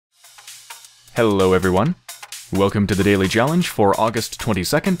Hello everyone. Welcome to the Daily Challenge for August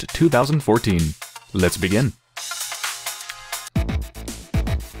 22nd, 2014. Let's begin.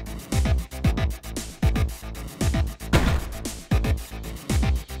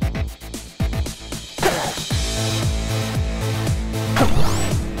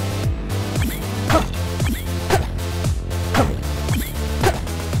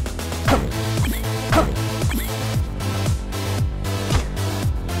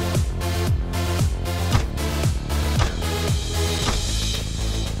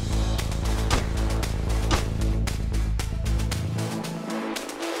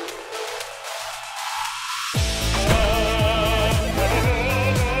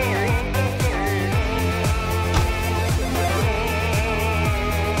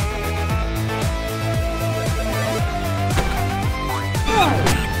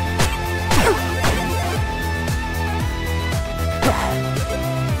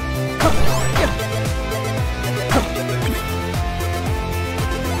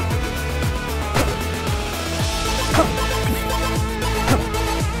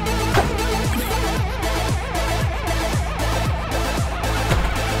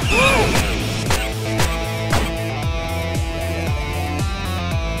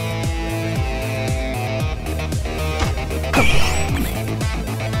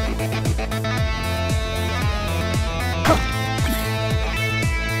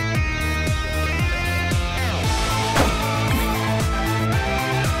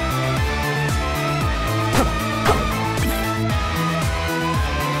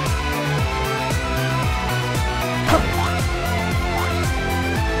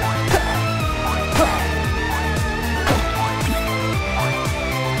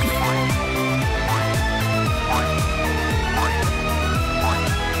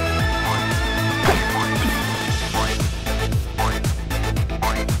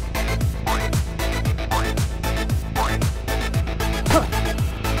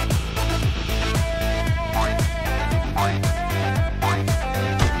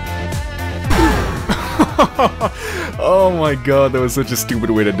 Oh my god, that was such a stupid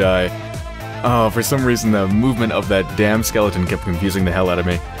way to die. Oh, for some reason the movement of that damn skeleton kept confusing the hell out of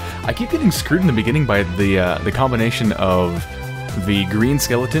me. I keep getting screwed in the beginning by the combination of the green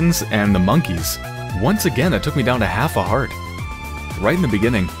skeletons and the monkeys. Once again, that took me down to half a heart. Right in the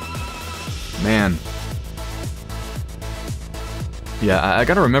beginning. Man. Yeah, I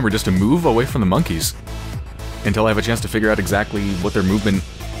gotta remember just to move away from the monkeys until I have a chance to figure out exactly what their movement,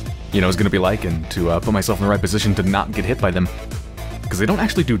 is going to be like, and to put myself in the right position to not get hit by them. Because they don't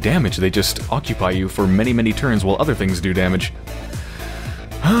actually do damage, they just occupy you for many, many turns while other things do damage.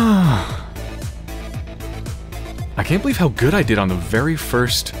 I can't believe how good I did on the very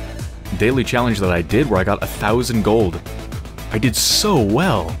first daily challenge that I did, where I got 1,000 gold. I did so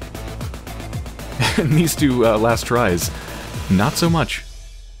well. And these two last tries, not so much.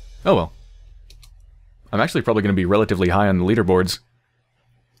 Oh well. I'm actually probably going to be relatively high on the leaderboards.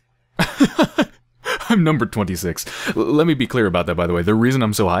 I'm number 26. Let me be clear about that, by the way. The reason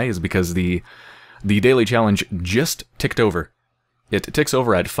I'm so high is because the daily challenge just ticked over. It ticks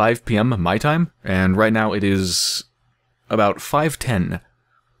over at 5 p.m. my time, and right now it is about 5:10.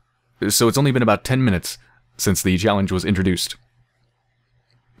 So it's only been about 10 minutes since the challenge was introduced.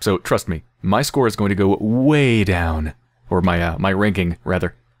 So trust me, my score is going to go way down. Or my ranking,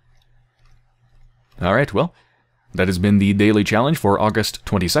 rather. Alright, well, that has been the Daily Challenge for August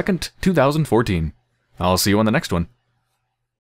 22nd, 2014. I'll see you on the next one.